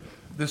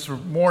This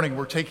morning,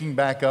 we're taking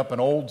back up an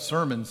old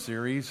sermon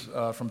series.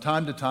 From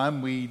time to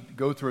time, we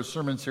go through a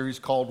sermon series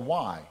called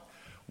Why?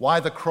 Why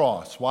the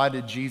cross? Why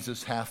did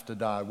Jesus have to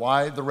die?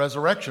 Why the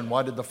resurrection?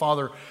 Why did the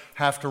Father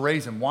have to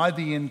raise him? Why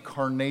the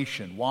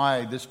incarnation?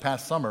 Why this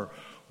past summer?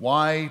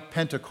 Why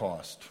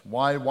Pentecost?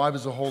 Why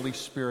was the Holy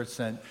Spirit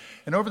sent?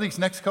 And over these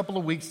next couple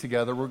of weeks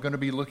together, we're going to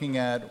be looking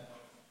at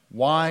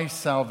why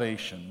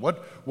salvation?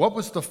 What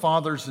was the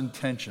Father's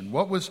intention?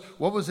 What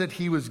was it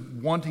he was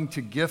wanting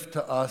to gift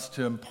to us,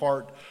 to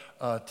impart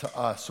to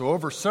us? So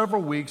over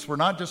several weeks, we're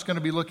not just going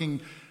to be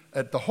looking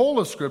at the whole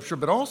of Scripture,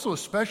 but also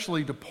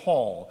especially to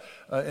Paul.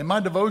 In my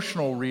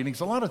devotional readings,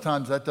 a lot of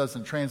times that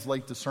doesn't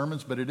translate to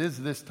sermons, but it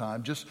is this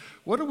time. Just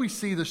what do we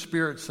see the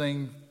Spirit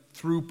saying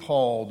through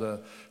Paul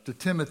to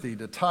Timothy,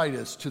 to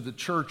Titus, to the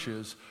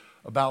churches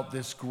about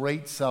this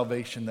great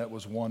salvation that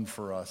was won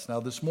for us? Now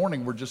this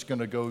morning, we're just going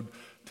to go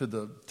to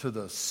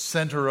the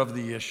center of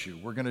the issue.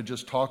 We're going to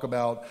just talk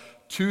about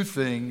two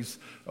things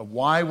of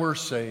why we're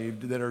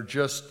saved that are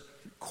just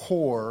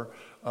core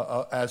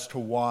as to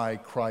why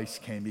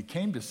Christ came. He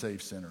came to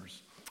save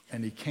sinners,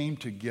 and he came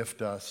to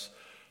gift us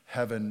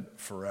heaven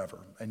forever.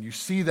 And you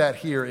see that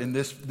here in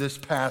this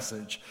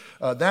passage.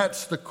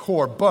 That's the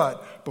core.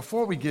 But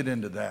before we get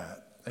into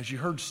that, as you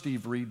heard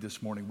Steve read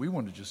this morning, we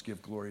want to just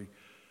give glory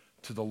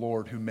to the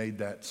Lord who made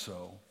that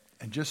so.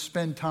 And just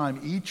spend time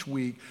each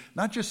week,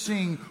 not just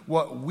seeing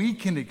what we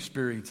can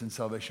experience in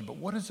salvation, but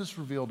what does this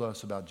reveal to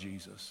us about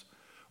Jesus?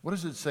 What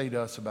does it say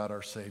to us about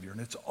our Savior? And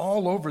it's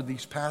all over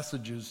these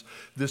passages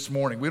this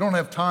morning. We don't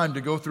have time to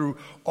go through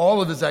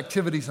all of his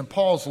activities in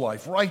Paul's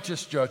life,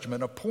 righteous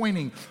judgment,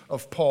 appointing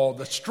of Paul,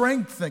 the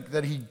strength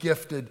that he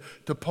gifted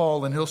to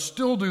Paul, and he'll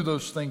still do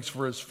those things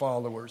for his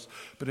followers.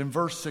 But in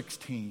verse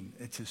 16,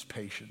 it's his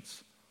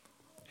patience,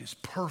 his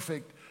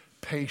perfect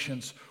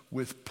patience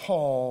with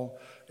Paul.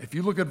 If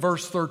you look at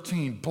verse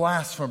 13,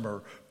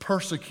 blasphemer,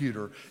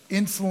 persecutor,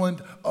 insolent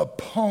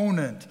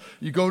opponent.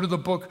 You go to the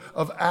book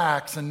of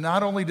Acts, and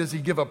not only does he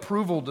give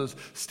approval to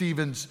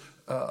Stephen's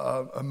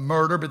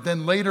murder, but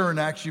then later in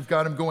Acts, you've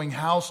got him going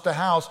house to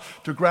house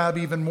to grab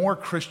even more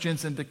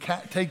Christians and to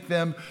take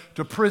them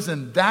to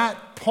prison.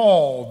 That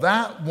Paul,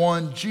 that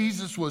one,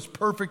 Jesus was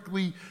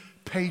perfectly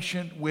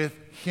patient with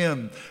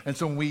him. And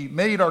so when we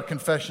made our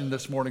confession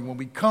this morning, when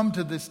we come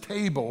to this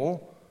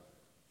table,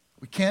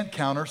 we can't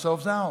count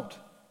ourselves out.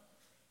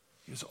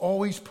 He's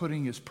always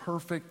putting his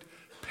perfect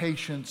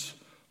patience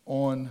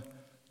on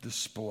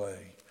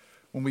display.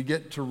 When we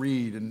get to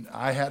read, and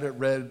I had it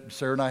read,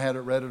 Sarah and I had it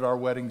read at our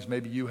weddings,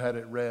 maybe you had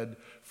it read,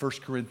 1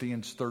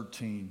 Corinthians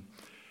 13.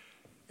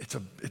 It's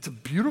a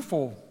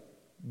beautiful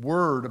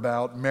word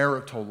about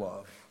marital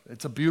love.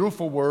 It's a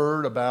beautiful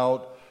word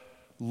about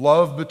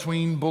love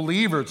between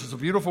believers. It's a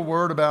beautiful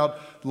word about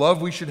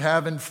love we should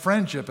have in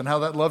friendship and how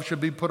that love should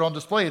be put on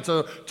display. It's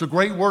a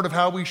great word of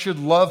how we should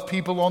love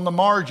people on the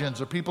margins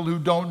or people who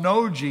don't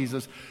know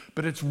Jesus.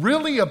 But it's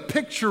really a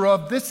picture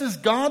of this is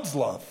God's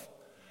love.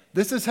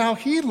 This is how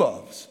he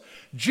loves.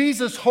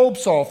 Jesus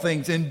hopes all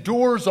things,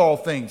 endures all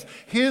things.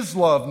 His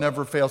love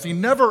never fails. He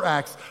never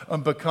acts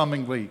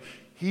unbecomingly.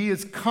 He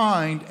is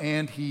kind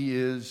and he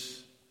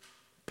is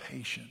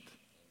patient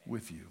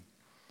with you.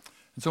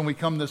 And so when we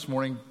come this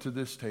morning to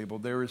this table,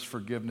 there is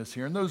forgiveness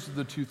here. And those are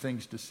the two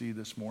things to see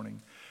this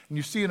morning. And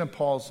you see it in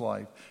Paul's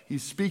life.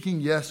 He's speaking,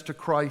 yes, to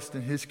Christ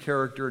and his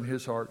character and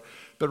his heart,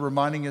 but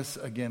reminding us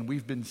again,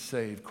 we've been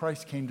saved.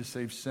 Christ came to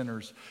save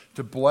sinners,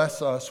 to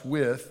bless us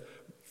with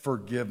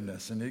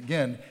forgiveness. And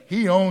again,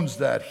 he owns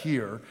that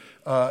here.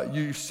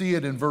 You see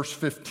it in verse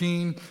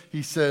 15.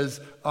 He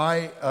says,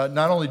 not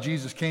only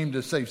Jesus came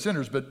to save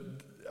sinners, but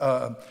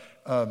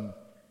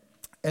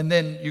and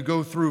then you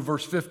go through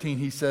verse 15,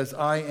 he says,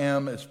 I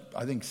am, as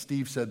I think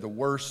Steve said, the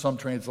worst. Some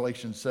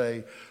translations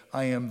say,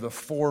 I am the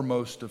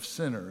foremost of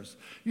sinners.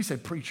 You say,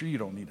 preacher, you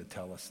don't need to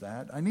tell us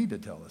that. I need to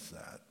tell us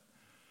that.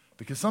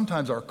 Because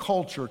sometimes our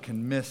culture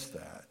can miss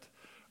that,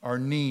 our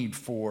need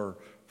for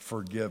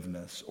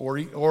forgiveness.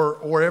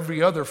 Or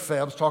every other faith.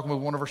 I was talking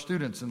with one of our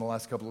students in the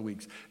last couple of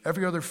weeks.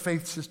 Every other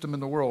faith system in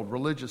the world,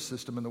 religious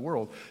system in the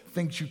world,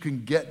 thinks you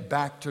can get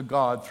back to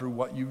God through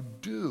what you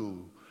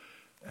do.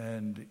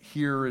 And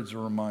here is a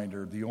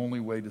reminder, the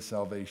only way to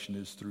salvation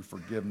is through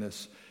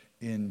forgiveness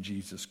in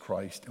Jesus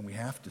Christ. And we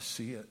have to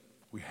see it.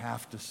 We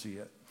have to see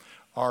it.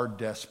 Our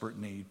desperate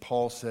need.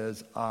 Paul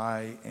says,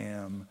 I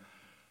am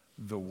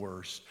the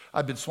worst.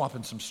 I've been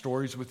swapping some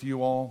stories with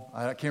you all.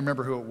 I can't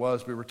remember who it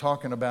was. We were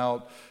talking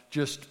about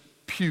just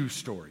pew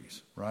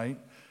stories, right?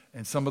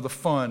 And some of the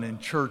fun in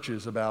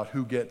churches about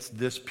who gets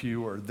this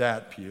pew or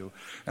that pew.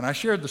 And I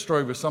shared the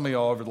story with some of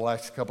y'all over the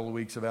last couple of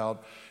weeks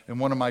about, in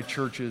one of my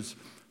churches,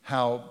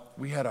 how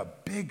we had a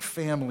big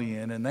family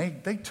in, and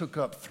they took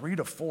up 3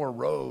 to 4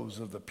 rows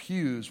of the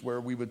pews where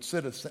we would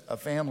sit a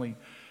family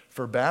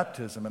for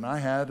baptism. And I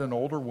had an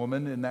older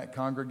woman in that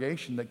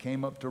congregation that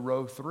came up to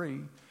row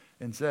 3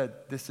 and said,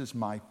 this is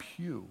my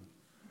pew.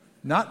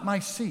 Not my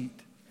seat,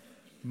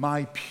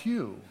 my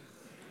pew.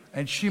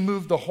 And she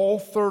moved the whole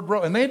third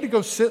row. And they had to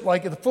go sit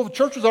like, the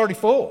church was already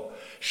full.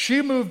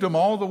 She moved them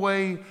all the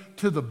way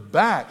to the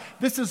back.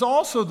 This is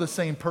also the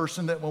same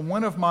person that when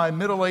one of my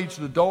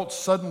middle-aged adults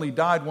suddenly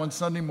died one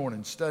Sunday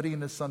morning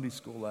studying a Sunday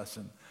school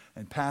lesson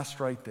and passed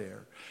right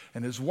there.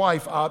 And his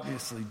wife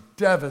obviously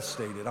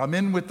devastated. I'm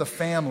in with the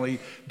family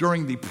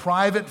during the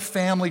private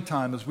family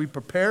time as we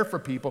prepare for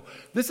people.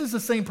 This is the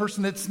same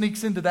person that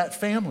sneaks into that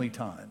family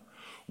time,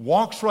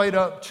 walks right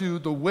up to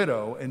the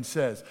widow and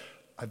says,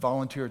 I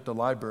volunteer at the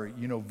library.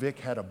 You know, Vic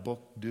had a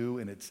book due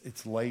and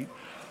it's late.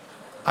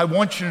 I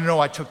want you to know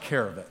I took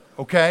care of it,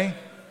 okay?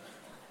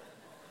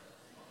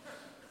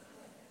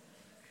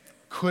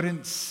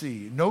 Couldn't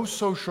see. No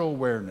social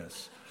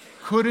awareness.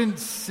 Couldn't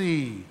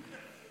see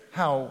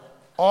how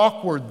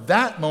awkward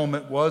that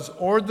moment was,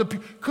 or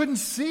couldn't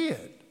see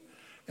it.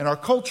 And our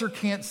culture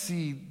can't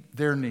see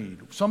their need.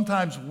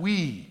 Sometimes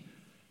we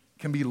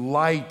can be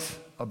light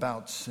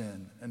about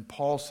sin. And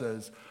Paul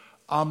says,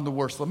 I'm the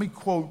worst. Let me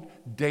quote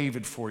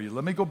David for you.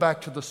 Let me go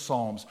back to the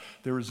Psalms.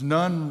 There is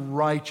none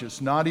righteous,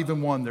 not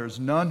even one. There is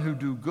none who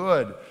do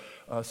good.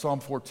 Psalm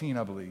 14,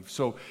 I believe.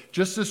 So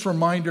just this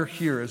reminder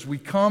here, as we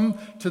come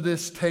to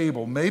this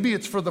table, maybe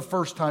it's for the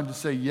first time to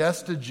say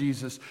yes to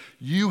Jesus.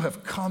 You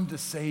have come to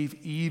save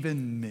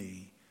even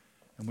me.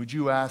 And would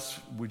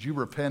you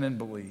repent and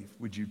believe?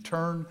 Would you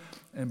turn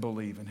and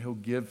believe? And he'll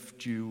give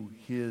you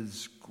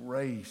his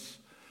grace.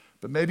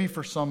 But maybe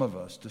for some of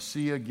us to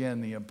see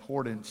again the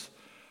importance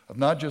of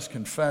not just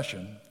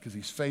confession, because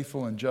he's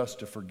faithful and just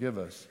to forgive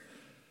us,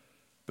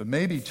 but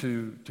maybe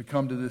to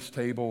come to this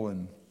table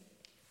and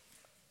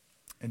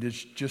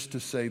just to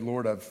say,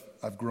 Lord,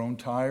 I've grown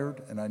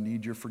tired and I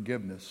need your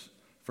forgiveness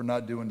for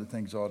not doing the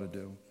things I ought to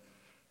do.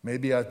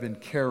 Maybe I've been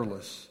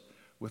careless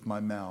with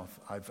my mouth.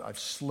 I've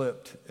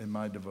slipped in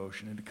my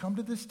devotion. And to come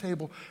to this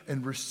table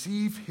and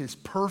receive his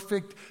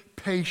perfect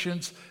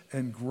patience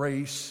and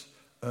grace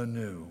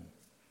anew.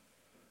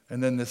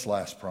 And then this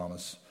last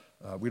promise.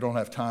 We don't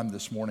have time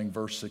this morning,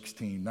 verse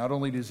 16. Not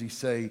only does he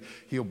say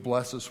he'll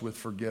bless us with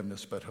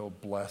forgiveness, but he'll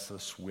bless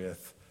us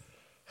with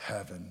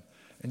heaven.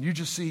 And you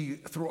just see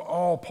through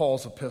all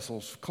Paul's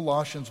epistles,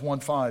 Colossians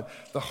 1:5,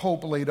 the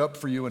hope laid up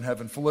for you in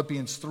heaven.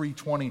 Philippians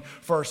 3:20,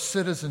 for our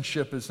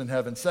citizenship is in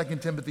heaven.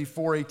 2 Timothy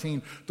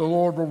 4:18, the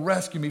Lord will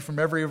rescue me from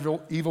every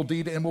evil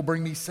deed and will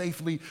bring me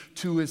safely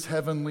to his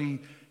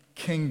heavenly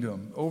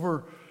kingdom.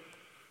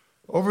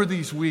 Over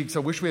these weeks, I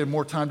wish we had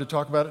more time to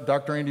talk about it.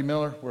 Dr. Andy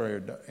Miller, where are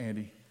you,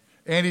 Andy?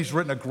 Andy's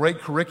written a great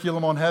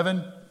curriculum on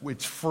heaven.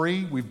 It's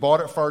free. We've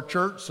bought it for our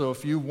church. So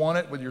if you want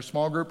it with your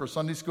small group or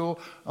Sunday school,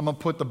 I'm going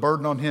to put the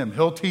burden on him.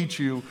 He'll teach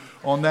you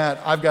on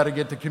that. I've got to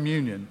get to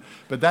communion.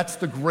 But that's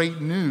the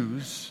great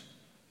news,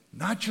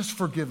 not just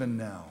forgiven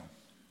now,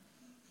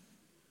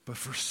 but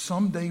for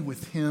someday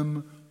with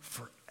him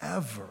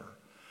forever.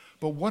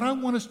 But what I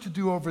want us to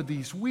do over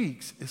these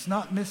weeks is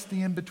not miss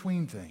the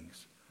in-between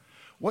things.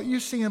 What you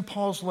see in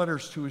Paul's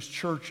letters to his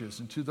churches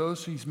and to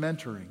those he's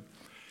mentoring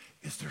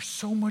is there's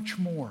so much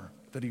more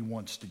that he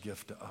wants to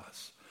give to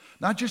us.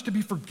 Not just to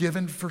be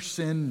forgiven for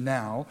sin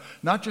now,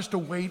 not just to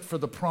wait for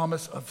the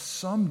promise of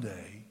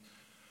someday,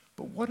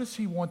 but what does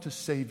he want to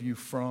save you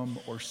from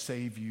or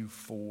save you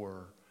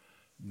for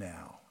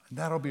now? And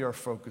that'll be our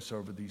focus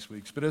over these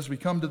weeks. But as we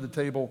come to the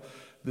table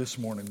this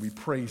morning, we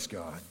praise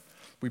God.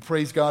 We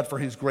praise God for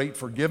his great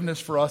forgiveness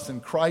for us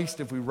in Christ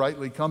if we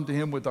rightly come to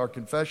him with our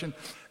confession.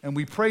 And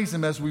we praise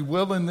him, as we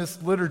will in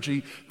this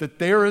liturgy, that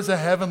there is a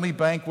heavenly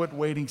banquet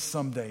waiting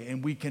someday.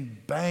 And we can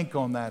bank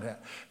on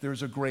that.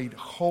 There's a great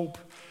hope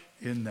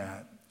in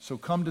that. So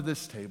come to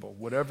this table.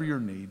 Whatever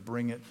your need,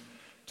 bring it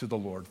to the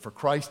Lord. For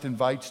Christ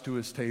invites to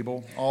his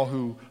table all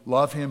who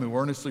love him, who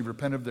earnestly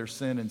repent of their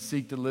sin and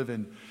seek to live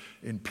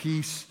in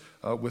peace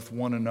with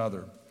one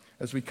another.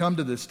 As we come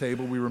to this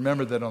table, we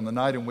remember that on the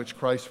night in which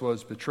Christ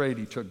was betrayed,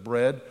 he took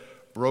bread,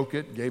 broke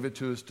it, gave it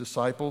to his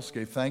disciples,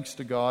 gave thanks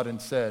to God,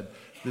 and said,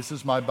 "This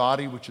is my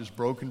body, which is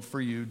broken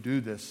for you. Do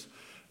this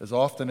as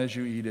often as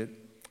you eat it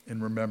in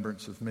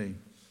remembrance of me."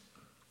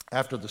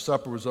 After the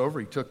supper was over,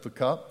 he took the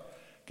cup,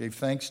 gave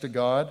thanks to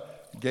God,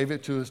 gave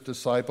it to his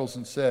disciples,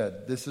 and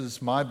said, "This is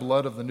my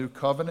blood of the new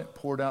covenant,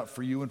 poured out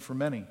for you and for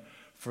many,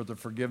 for the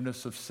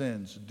forgiveness of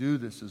sins. Do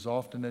this as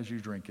often as you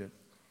drink it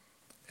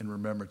in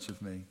remembrance of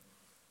me."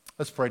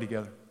 Let's pray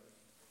together.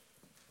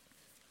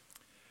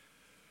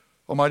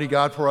 Almighty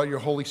God, pour out your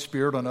Holy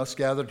Spirit on us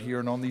gathered here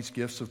and on these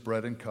gifts of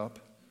bread and cup.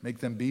 Make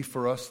them be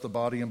for us the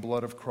body and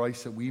blood of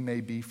Christ, that we may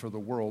be for the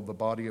world the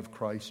body of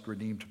Christ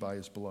redeemed by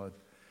his blood.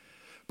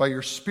 By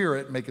your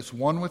Spirit, make us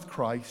one with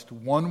Christ,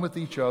 one with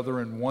each other,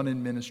 and one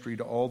in ministry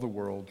to all the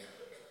world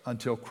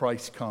until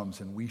Christ comes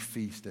and we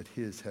feast at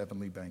his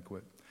heavenly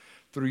banquet.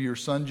 Through your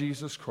Son,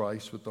 Jesus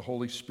Christ, with the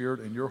Holy Spirit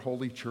and your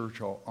holy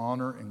church, all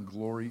honor and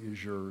glory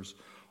is yours,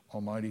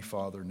 Almighty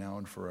Father, now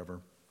and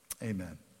forever. Amen.